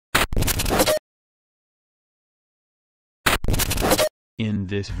In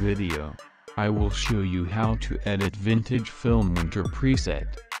this video, I will show you how to edit vintage film winter preset,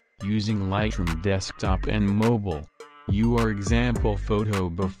 using Lightroom desktop and mobile. Your example photo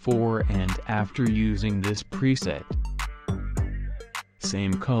before and after using this preset.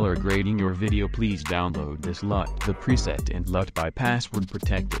 Same color grading your video. Please download this LUT. The preset and LUT by password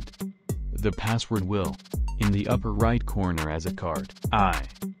protected. The password will, in the upper right corner as a card.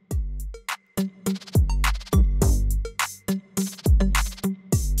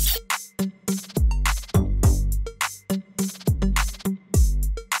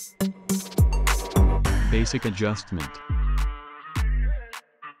 Basic adjustment.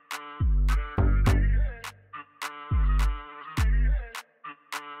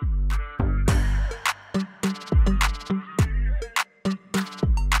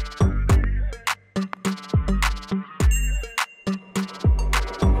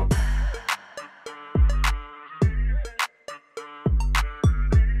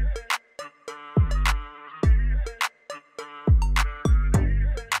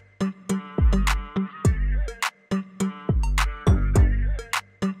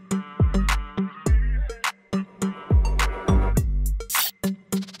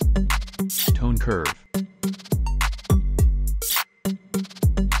 Tone curve.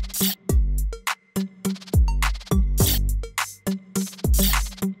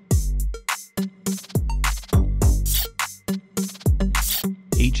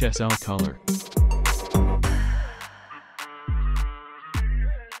 HSL color.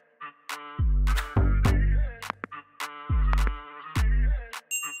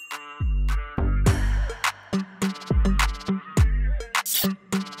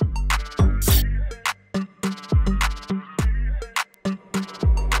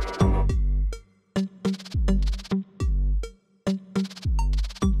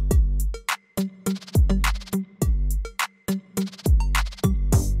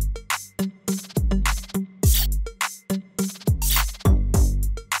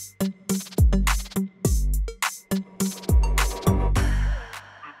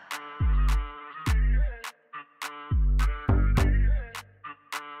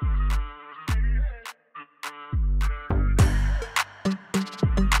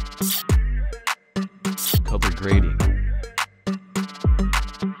 Color grading.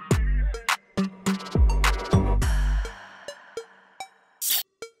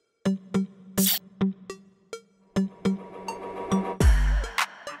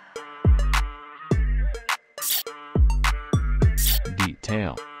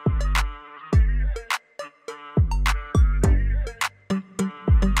 Detail.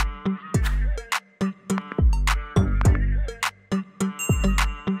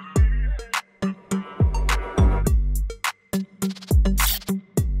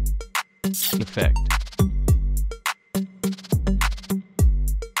 Effect.